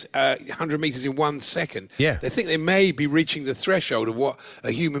Parry's 100 metres in 1 second. They think they may be reaching the threshold of what a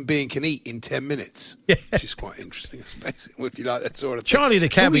human being can eat in 10 minutes. Which is quite interesting, I suppose, if you like that sort of thing. Charlie the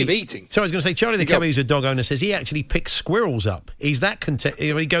cabbie. Talking of eating. So I was going to say, Charlie the cabbie, who's a dog owner, says he actually picks squirrels up. He's that content.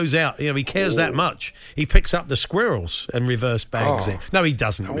 He goes out. He cares that much. He picks up the squirrels and reverse bags it. No, he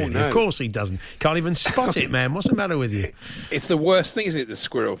doesn't. Really. No. Of course he doesn't. Can't even spot it, man. What's the matter with you? It's the worst thing, isn't it? The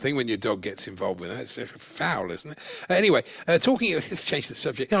squirrel thing when your dog gets involved with that. It's foul, isn't it? Anyway, let's change the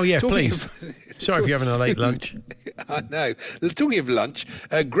subject. Oh yeah, please. Sorry if you're having a late lunch. I know. Talking of lunch,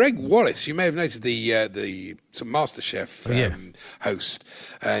 Greg Wallace, you may have noticed the MasterChef host,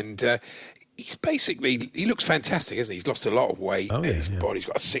 and. He looks fantastic, isn't he? He's lost a lot of weight. His body's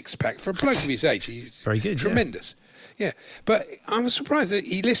got a six-pack. For a bloke of his age, he's very good, tremendous. Yeah, but I was surprised that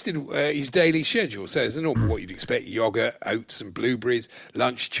he listed his daily schedule. So it's normal what you'd expect: yogurt, oats and blueberries,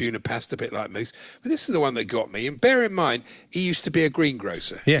 lunch, tuna, pasta, a bit like Moose. But this is the one that got me. And bear in mind, he used to be a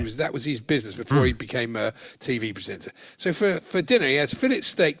greengrocer. That was his business before he became a TV presenter. So for dinner, he has fillet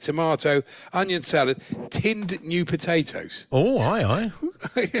steak, tomato, onion salad, tinned new potatoes. Oh, aye.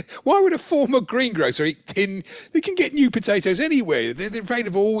 Why would a former greengrocer eat tin? They can get new potatoes anywhere. They're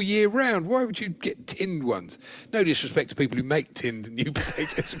available all year round. Why would you get tinned ones? No disrespect to people who make tinned new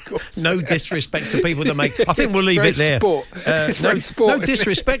potatoes, of course. No disrespect to people that make... I think we'll leave it there. No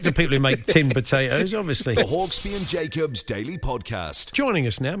disrespect to people who make tinned potatoes, obviously. The Hawksby and Jacobs Daily Podcast. Joining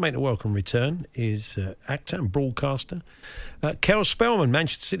us now, making a welcome return, is actor and broadcaster Kel Spellman,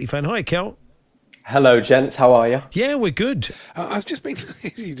 Manchester City fan. Hi, Kel. Hello, gents. How are you? Yeah, we're good. I've just been,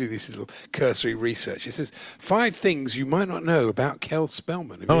 as you do this little cursory research, it says 5 things you might not know about Kel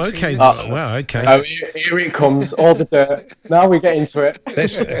Spellman. Okay. Wow, okay. Oh, here it comes, all the dirt. Now we get into it.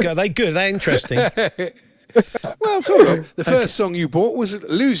 Are they good? Are they interesting? Well, sort of. The first song you bought was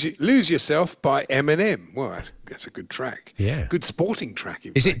Lose Yourself by Eminem. Well, that's a good track. Yeah. Good sporting track.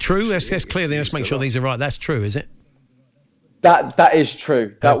 Is it true? Let's clear. Let's make sure these are right. That's true, is it? That is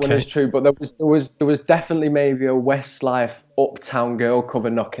true. That one is true. But there was definitely maybe a Westlife Uptown Girl cover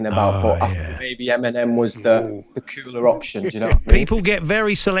knocking about. But I think maybe Eminem was the cooler option. Do you know what I mean? People get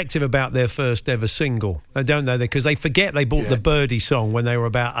very selective about their first ever single, don't they? Because they forget they bought the Birdie song when they were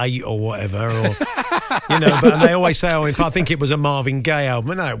about 8 or whatever, or But they always say, "Oh, if I think it was a Marvin Gaye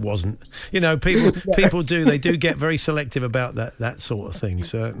album," no, it wasn't. People do. They do get very selective about that sort of thing.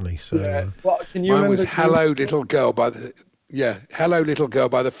 Certainly. So. Well, can you Mine was remember? "Hello, Little Girl" by the. Yeah, "Hello, Little Girl"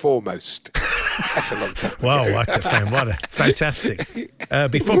 by the Foremost. That's a long time ago. Wow, what a fantastic.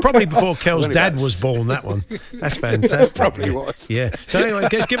 Probably before Kel's dad was born, that one. That's fantastic. Probably was. Yeah. So anyway,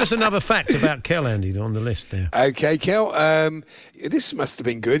 give us another fact about Kel, Andy, on the list there. Okay, Kel, this must have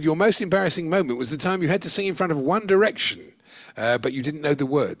been good. Your most embarrassing moment was the time you had to sing in front of One Direction, but you didn't know the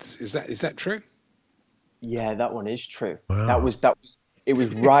words. Is that true? Yeah, that one is true. Wow. That was. It was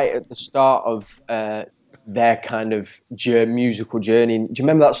right at the start of their kind of musical journey. Do you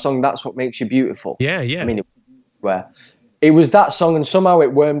remember that song, "That's What Makes You Beautiful"? Yeah. I mean, it was that song, and somehow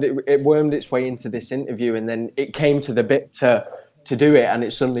it wormed its way into this interview, and then it came to the bit to do it, and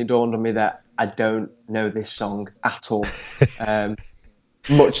it suddenly dawned on me that I don't know this song at all.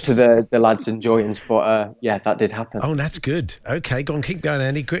 Much to the lads' enjoyance, but that did happen. Oh, that's good. Okay, go on, keep going,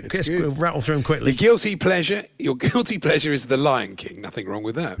 Andy. Chris, rattle through them quickly. Your guilty pleasure is The Lion King. Nothing wrong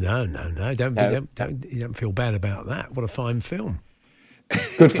with that. No. You don't feel bad about that. What a fine film.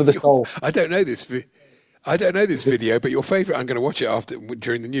 Good for the soul. I don't know this video, but your favourite, I'm going to watch it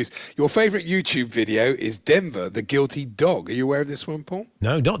during the news. Your favourite YouTube video is Denver, the Guilty Dog. Are you aware of this one, Paul?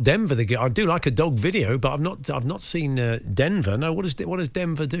 No, not Denver. I do like a dog video, but I've not seen Denver. No, what does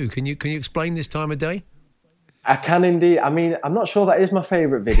Denver do? Can you explain this time of day? I can indeed. I mean, I'm not sure that is my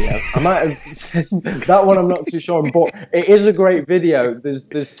favourite video. I might have that one. I'm not too sure, but it is a great video. There's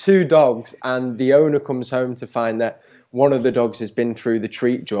 2 dogs, and the owner comes home to find that one of the dogs has been through the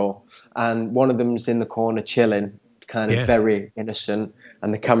treat drawer, and one of them's in the corner chilling, kind of very innocent,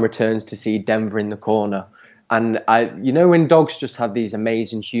 and the camera turns to see Denver in the corner. And when dogs just have these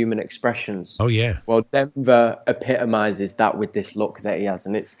amazing human expressions. Oh, yeah. Well, Denver epitomises that with this look that he has.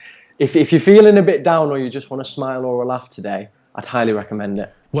 And it's if you're feeling a bit down or you just want to smile or a laugh today, I'd highly recommend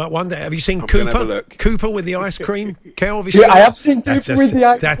it. Well, one day, have you seen Cooper? Cooper with the ice cream? Kel, have you seen I have seen Cooper with the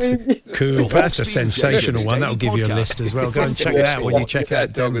ice cream. Cool. That's a sensational one. That'll give you a list as well. Go and check that out when you check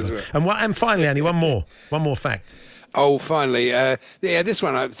out dog as well. And finally, Andy, one more fact. Oh, finally. This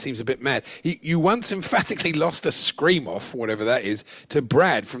one seems a bit mad. You once emphatically lost a scream off, whatever that is, to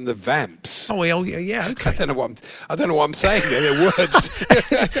Brad from the Vamps. Oh, yeah, okay. I don't know what I'm saying there. They're words.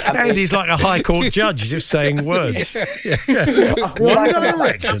 Andy's like a high court judge, just saying words. One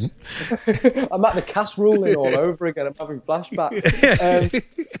Direction. I'm at the cast ruling all over again. I'm having flashbacks.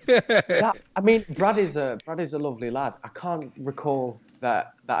 Brad is a lovely lad. I can't recall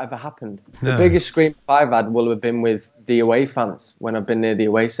that ever happened. No. The biggest scream I've had will have been with the away fans when I've been near the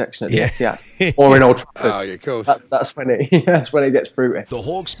away section at the Etihad or in Old Trafford. Oh, yeah, of course. That's when it gets fruity. The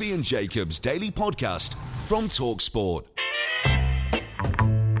Hawksbee and Jacobs Daily Podcast from TalkSport.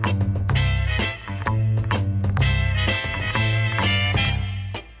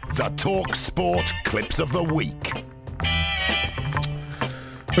 The TalkSport Clips of the Week.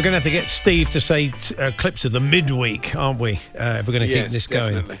 We're going to have to get Steve to say clips of the midweek, aren't we? If we're going to keep this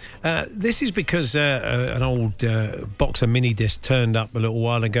going. This is because an old box of mini disc turned up a little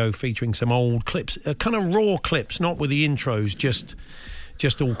while ago featuring some old clips, kind of raw clips, not with the intros, just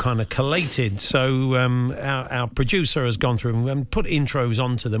all kind of collated. So our producer has gone through and put intros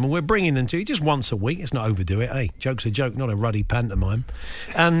onto them, and we're bringing them to you just once a week. Let's not overdo it, eh? Joke's a joke, not a ruddy pantomime.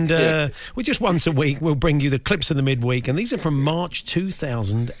 And we just once a week, we'll bring you the clips of the midweek, and these are from March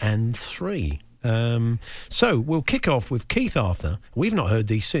 2003. So we'll kick off with Keith Arthur. We've not heard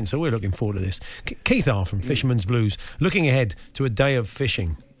these since, so we're looking forward to this. Keith Arthur from Fisherman's Blues, looking ahead to a day of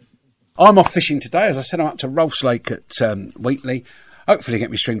fishing. I'm off fishing today. As I said, I'm up to Rolfs Lake at Wheatley. Hopefully get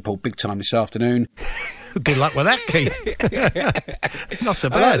my string pulled big time this afternoon. Good luck with that, Keith. Not so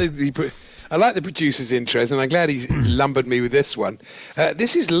bad. I like the producer's intros, and I'm glad he's lumbered me with this one.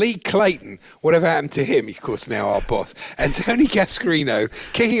 This is Lee Clayton. Whatever happened to him? He's, of course, now our boss. And Tony Cascarino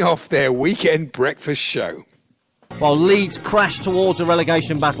kicking off their weekend breakfast show. While Leeds crashed towards a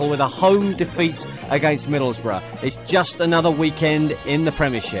relegation battle with a home defeat against Middlesbrough. It's just another weekend in the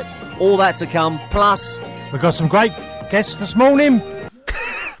Premiership. All that to come, plus... We've got some great guests this morning.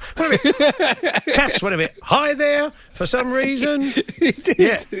 Cass went a bit high there for some reason.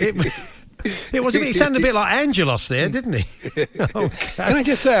 Yeah, It wasn't. He sounded a bit like Angelos there, didn't he? Can I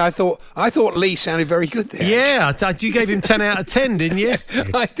just say, I thought Lee sounded very good there. Yeah, you gave him 10 out of 10, didn't you?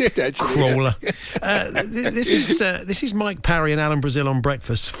 I did, actually. Crawler. This is Mike Parry and Alan Brazil on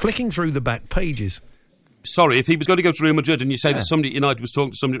breakfast, flicking through the back pages. Sorry, if he was going to go to Real Madrid and you say that somebody at United was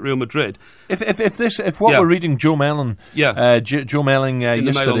talking to somebody at Real Madrid. If what we're reading Joe Mellon, Joe Melling in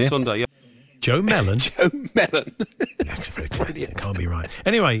the yesterday. Mail on Sunday, yeah. Joe Mellon? Joe Mellon. That's very brilliant. Can't be right.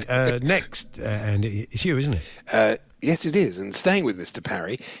 Anyway, next, and it's you, isn't it? Yes, it is. And staying with Mr.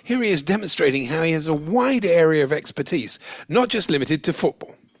 Parry, here he is demonstrating how he has a wide area of expertise, not just limited to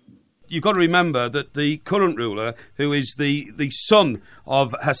football. You've got to remember that the current ruler, who is the son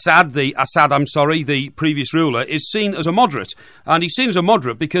of the previous ruler, is seen as a moderate. And he's seen as a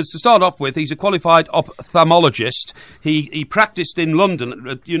moderate because, to start off with, he's a qualified ophthalmologist. He practiced in London,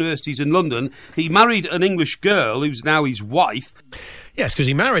 at universities in London. He married an English girl who's now his wife. Yes, because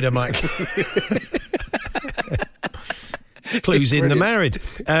he married her, Mike. Clues in the married.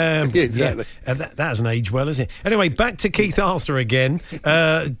 Exactly. Yeah, that hasn't aged well, has it? Anyway, back to Keith Arthur again,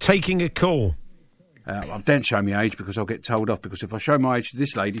 taking a call. I don't show my age because I'll get told off, because if I show my age to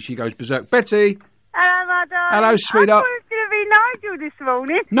this lady, she goes berserk. Betty! Hello, my darling. Hello, sweetheart. I thought it was going to be Nigel this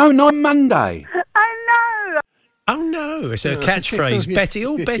morning. No, not Monday. I know. Oh, no. It's a catchphrase. Betty.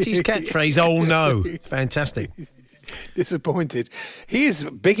 Oh, Betty's catchphrase. Oh, no. Fantastic. Disappointed. Here's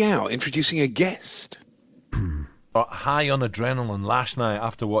Big Al introducing a guest. High on adrenaline last night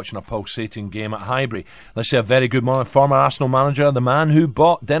after watching a pulsating game at Highbury. Let's say a very good morning, former Arsenal manager, the man who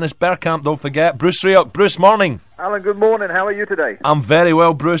bought Dennis Bergkamp, don't forget, Bruce Rioch. Bruce, morning. Alan, good morning. How are you today? I'm very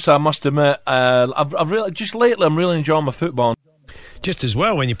well, Bruce, I must admit. I've really, just lately, I'm really enjoying my football. Just as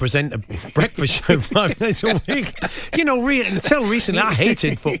well when you present a breakfast show 5 days a week. You know, until recently, I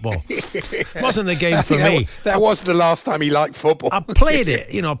hated football. Wasn't the game for me. That was the last time he liked football. I played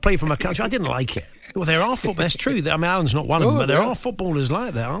it. I played for my country. I didn't like it. Well, there are football. That's true. I mean, Alan's not one of them, but there are footballers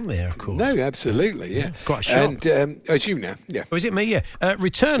like that, aren't there? Of course. No, absolutely. Yeah. Quite a shock. And it's you now. Yeah. Oh, is it me? Yeah.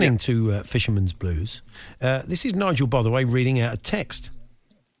 Returning to Fisherman's Blues. This is Nigel, by the way, reading out a text.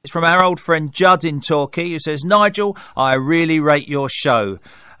 It's from our old friend Judd in Torquay, who says, Nigel, I really rate your show.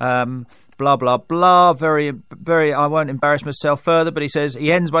 Blah, blah, blah. Very, very, I won't embarrass myself further, but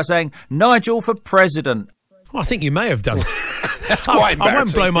he ends by saying, Nigel for president. Well, I think you may have done. That's quite embarrassing. I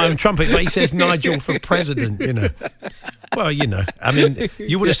won't blow my own trumpet, but he says Nigel for president, Well, I mean,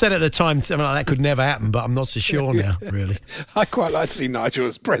 you would have said at the time something like that could never happen, but I'm not so sure now, really. I quite like to see Nigel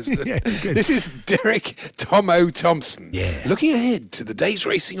as president. Yeah, good. This is Derek Tomo Thompson. Yeah. Looking ahead to the day's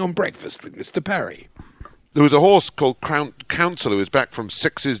racing on breakfast with Mr. Parry. There was a horse called Crown Council who was back from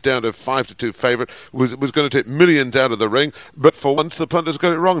 6s down to 5-2 favourite, was going to take millions out of the ring, but for once the punters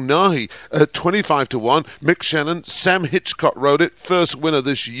got it wrong. Nahi, 25-1. Mick Shannon, Sam Hitchcock rode it, first winner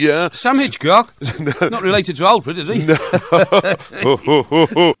this year. Sam Hitchcock? Not related to Alfred, is he? No.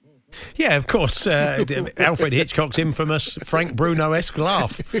 Yeah, of course. Alfred Hitchcock's infamous Frank Bruno-esque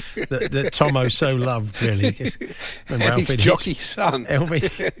laugh that Tomo so loved, really. And his jockey's son. Alfred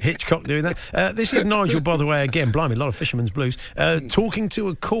Hitchcock doing that. This is Nigel, by the way, again. Blimey, a lot of Fisherman's Blues. Talking to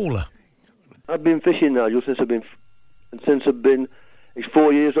a caller. I've been fishing, Nigel, since I've been... He's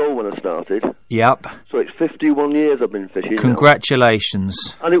 4 years old when I started. Yep. So it's 51 years I've been fishing.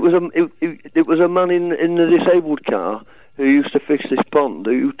 Congratulations. Now. And it was a man in the disabled car who used to fish this pond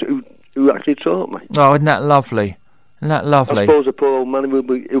who actually taught me. Oh, isn't that lovely? Isn't that lovely? I suppose the poor old man will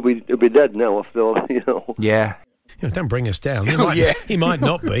be dead now after all, Yeah. Don't bring us down. He might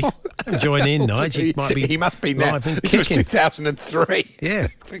not be. Join in, Nigel. He must be now. This was 2003. Yeah.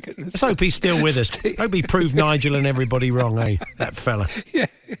 Let's hope he's still with us. Hope he proved Nigel and everybody wrong, that fella. Yeah.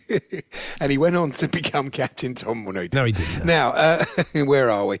 And he went on to become Captain Tom. No, he didn't. Now, where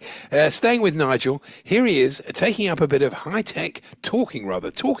are we? Staying with Nigel, here he is talking up a bit of high-tech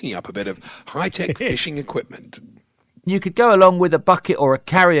fishing equipment. You could go along with a bucket or a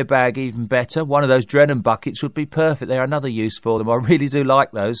carrier bag, even better. One of those Drennan buckets would be perfect. They're another use for them. I really do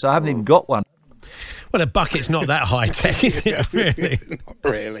like those, so I haven't even got one. Well, a bucket's not that high-tech, is it, really? Not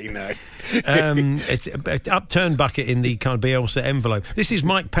really, no. It's an upturned bucket in the kind of Bielsa envelope. This is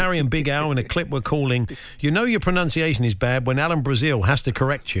Mike Parry and Big Al in a clip we're calling, You Know Your Pronunciation is Bad When Alan Brazil Has to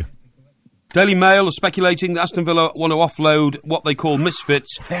Correct You. Daily Mail are speculating that Aston Villa want to offload what they call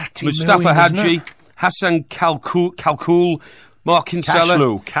misfits. Mustafa Hadji, Hassan Kalkoul, Mark Kinsella.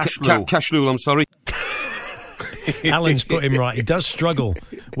 Cashlou, I'm sorry. Alan's put him right. He does struggle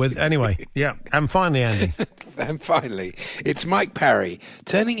with... Anyway, yeah. And finally, Andy. And finally, it's Mike Parry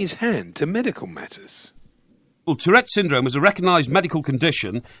turning his hand to medical matters. Well, Tourette's syndrome is a recognised medical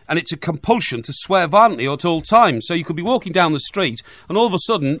condition, and it's a compulsion to swear violently at all times. So you could be walking down the street, and all of a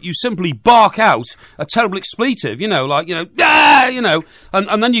sudden you simply bark out a terrible expletive, ah,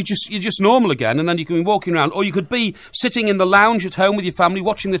 and then you're just normal again, and then you can be walking around, or you could be sitting in the lounge at home with your family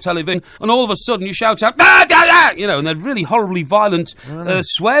watching the television, and all of a sudden you shout out, ah, ah, ah, and they're really horribly violent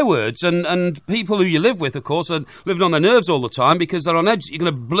swear words, and people who you live with, of course, are living on their nerves all the time because they're on edge. You're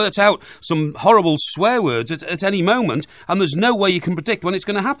going to blurt out some horrible swear words at any moment, and there's no way you can predict when it's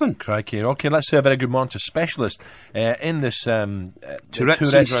going to happen. Crikey. OK, let's say a very good morning to specialist in this Tourette's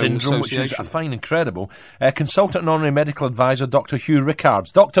syndrome, which is, I find, incredible. Consultant and honorary medical advisor, Dr. Hugh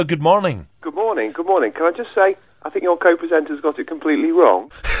Rickards. Doctor, good morning. Good morning. Can I just say, I think your co-presenter's got it completely wrong.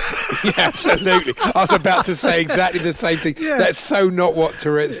 Yeah, absolutely. I was about to say exactly the same thing. Yeah. That's so not what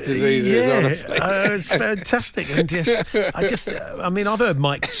Tourette's disease is, honestly. It's fantastic. And I've heard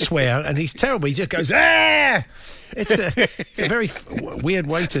Mike swear, and he's terrible. He just goes, ah! It's a very weird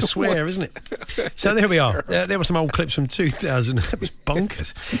way to swear, isn't it? So there we are. There were some old clips from 2000. That was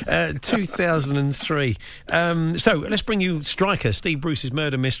bonkers. 2003. So let's bring you Striker, Steve Bruce's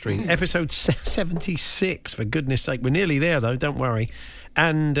Murder Mystery, episode 76. For goodness sake, we're nearly there though. Don't worry.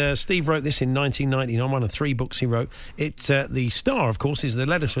 And Steve wrote this in 1999, one of 3 books he wrote. The star, of course, is the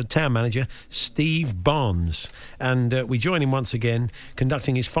Leathersford town manager, Steve Barnes. And we join him once again,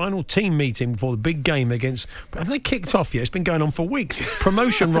 conducting his final team meeting before the big game against... Have they kicked off yet? It's been going on for weeks.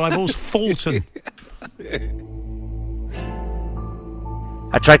 Promotion rivals Fulton.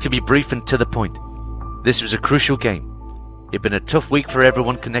 I tried to be brief and to the point. This was a crucial game. It'd been a tough week for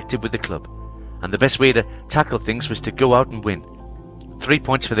everyone connected with the club. And the best way to tackle things was to go out and win. 3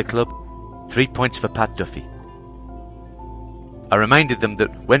 points for the club, 3 points for Pat Duffy. I reminded them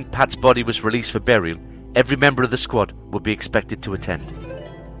that when Pat's body was released for burial, every member of the squad would be expected to attend.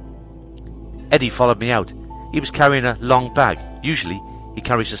 Eddie followed me out. He was carrying a long bag. Usually, he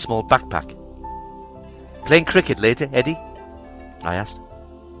carries a small backpack. Playing cricket later, Eddie? I asked.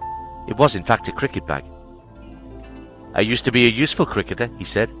 It was in fact a cricket bag. I used to be a useful cricketer, he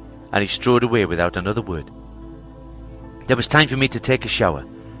said, and he strode away without another word. There was time for me to take a shower.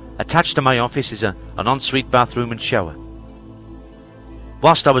 Attached to my office is an ensuite bathroom and shower.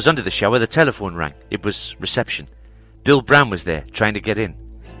 Whilst I was under the shower, the telephone rang. It was reception. Bill Brown was there, trying to get in.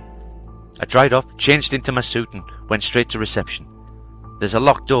 I dried off, changed into my suit and went straight to reception. There's a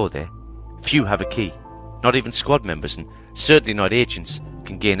locked door there. Few have a key. Not even squad members, and certainly not agents,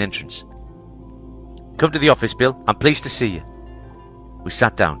 can gain entrance. Come to the office, Bill. I'm pleased to see you. We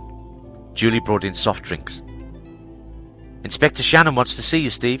sat down. Julie brought in soft drinks. Inspector Shannon wants to see you,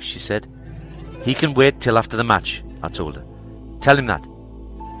 Steve, she said. He can wait till after the match, I told her. Tell him that.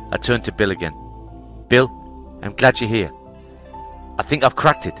 I turned to Bill again. Bill, I'm glad you're here. I think I've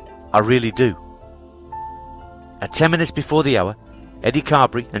cracked it. I really do. At 10 minutes before the hour, Eddie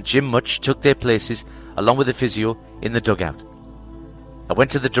Carberry and Jim Much took their places, along with the physio, in the dugout. I went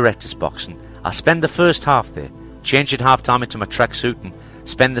to the director's box and I spent the first half there, changed at half-time into my tracksuit and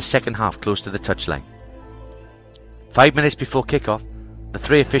spent the second half close to the touchline. 5 minutes before kick-off, the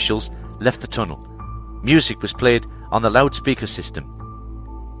 3 officials left the tunnel. Music was played on the loudspeaker system.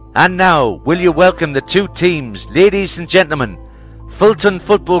 And now, will you welcome the 2 teams, ladies and gentlemen, Fulton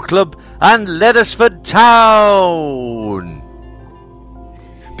Football Club and Leathersford Town.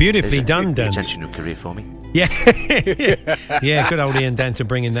 Beautifully done, Dan. Attention to career for me. Yeah, yeah, good old Ian Dan to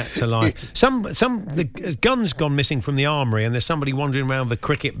bringing that to life. The gun's gone missing from the armoury, and there's somebody wandering around with a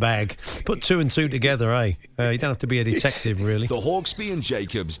cricket bag. Put 2 and 2 together, eh? You don't have to be a detective, really. The Hawksby and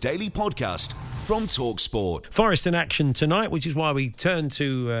Jacobs Daily Podcast from TalkSport. Forest in action tonight, which is why we turn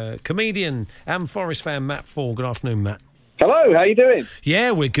to comedian and Forest fan Matt Fall. Good afternoon, Matt. Hello, how you doing? Yeah,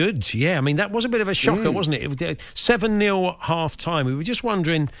 we're good. Yeah, I mean, that was a bit of a shocker, wasn't it? It was 7-0 half-time. We were just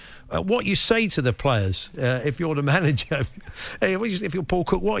wondering what you say to the players if you're the manager. If you're Paul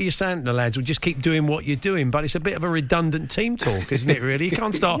Cook, what are you saying to the lads? We'll just keep doing what you're doing. But it's a bit of a redundant team talk, isn't it, really? You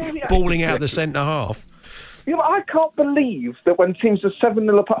can't start balling out the centre-half. You know, I can't believe that when teams are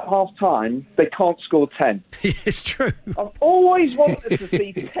 7-0 up at half-time, they can't score 10. It's true. I've always wanted to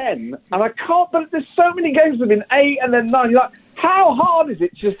see 10, and I can't believe there's so many games that have been 8 and then 9. You're like, how hard is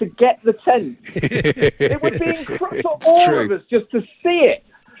it just to get the 10? It would be incredible for all of us just to see it.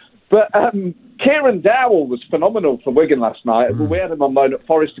 But Kieran Dowell was phenomenal for Wigan last night. We had him on loan at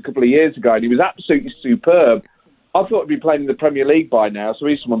Forest a couple of years ago, and he was absolutely superb. I thought he'd be playing in the Premier League by now, so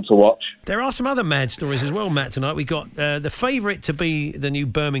he's someone to watch. There are some other mad stories as well, Matt, tonight. We got the favourite to be the new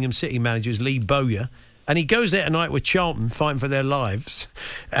Birmingham City manager is Lee Bowyer, and he goes there tonight with Charlton fighting for their lives.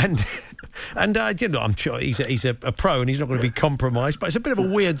 And And I'm sure he's a pro and he's not going to be compromised. But it's a bit of a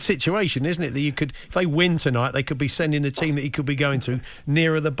weird situation, isn't it? That you could, if they win tonight, they could be sending the team that he could be going to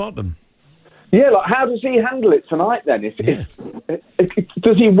nearer the bottom. Yeah, like how does he handle it tonight then? If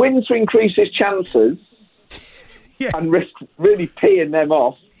does he win to increase his chances and risk really peeing them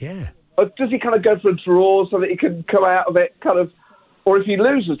off? Yeah. Or does he kind of go for a draw so that he can come out of it kind of... Or if he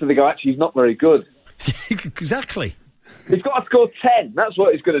loses, do they go, actually, he's not very good? Exactly. He's got to score 10. That's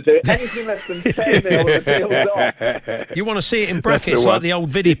what he's going to do. Anything less than 10 nil, the deal's off. You want to see it in brackets like the old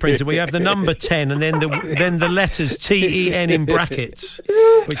Vidi printer where you have the number 10 and then the letters TEN in brackets.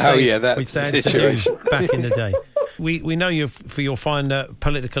 Which they had to do back in the day. We know you for your fine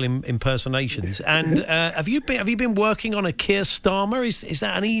political impersonations. And have you been working on a Keir Starmer? Is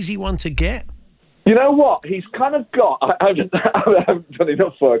that an easy one to get? You know what? He's kind of got... I haven't done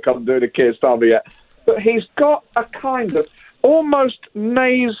enough work on doing a Keir Starmer yet. But he's got a kind of almost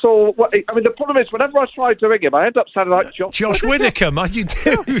nasal... I mean, the problem is, whenever I try to ring him, I end up sounding like Josh Widdicombe. You do.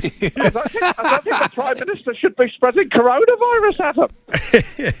 I don't think the Prime Minister should be spreading coronavirus at him.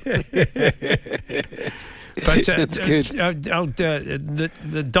 But that's good.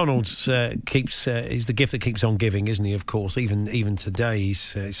 The Donald's keeps is the gift that keeps on giving, isn't he? Of course, even today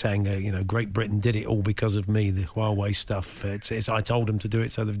he's saying, Great Britain did it all because of me. The Huawei stuff. It's I told them to do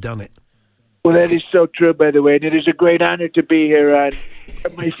it, so they've done it. Well, that is so true, by the way, and it is a great honour to be here on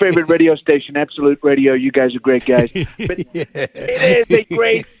my favourite radio station, Absolute Radio. You guys are great guys. But it is a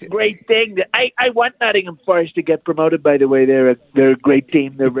great thing. I want Nottingham Forest to get promoted, by the way. They're a great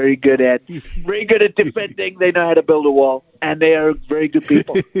team. They're very good at defending. They know how to build a wall, and they are very good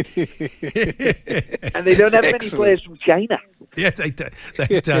people. And they don't have many players from China. Yeah, they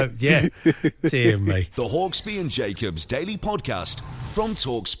don't. Yeah. Dear me. The Hawksbee and Jacobs Daily Podcast from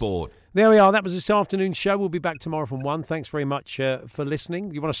TalkSport. There we are. That was this afternoon's show. We'll be back tomorrow from 1. Thanks very much for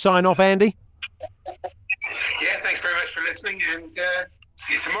listening. You want to sign off, Andy? Yeah, thanks very much for listening, and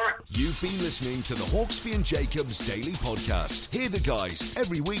see you tomorrow. You've been listening to the Hawksbee and Jacobs Daily Podcast. Hear the guys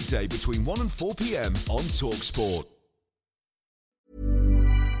every weekday between 1 and 4 p.m. on TalkSport.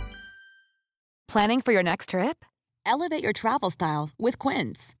 Planning for your next trip? Elevate your travel style with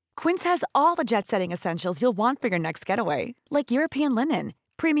Quince. Quince has all the jet-setting essentials you'll want for your next getaway, like European linen,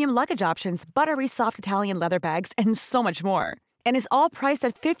 premium luggage options, buttery soft Italian leather bags, and so much more. And is all priced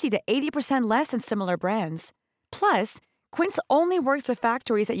at 50 to 80% less than similar brands. Plus, Quince only works with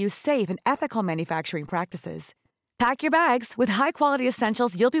factories that use safe and ethical manufacturing practices. Pack your bags with high-quality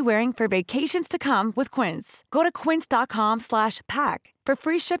essentials you'll be wearing for vacations to come with Quince. Go to quince.com/pack for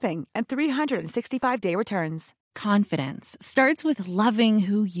free shipping and 365-day returns. Confidence starts with loving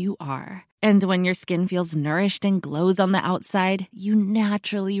who you are. And when your skin feels nourished and glows on the outside, you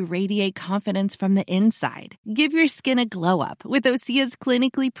naturally radiate confidence from the inside. Give your skin a glow up with Osea's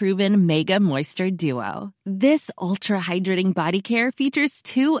clinically proven Mega Moisture Duo. This ultra-hydrating body care features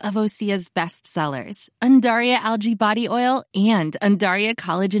 2 of Osea's best sellers, Undaria Algae Body Oil and Undaria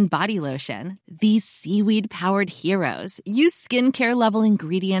Collagen Body Lotion. These seaweed-powered heroes use skincare-level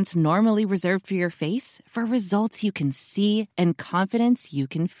ingredients normally reserved for your face for results you can see and confidence you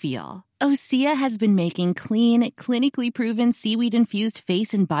can feel. Osea has been making clean, clinically proven seaweed-infused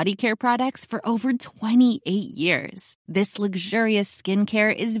face and body care products for over 28 years. This luxurious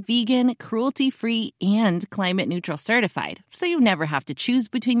skincare is vegan, cruelty-free, and climate-neutral certified, so you never have to choose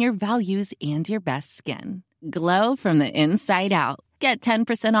between your values and your best skin. Glow from the inside out. Get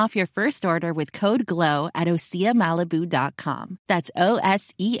 10% off your first order with code GLOW at OseaMalibu.com. That's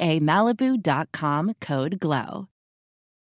OSEA Malibu.com, code GLOW.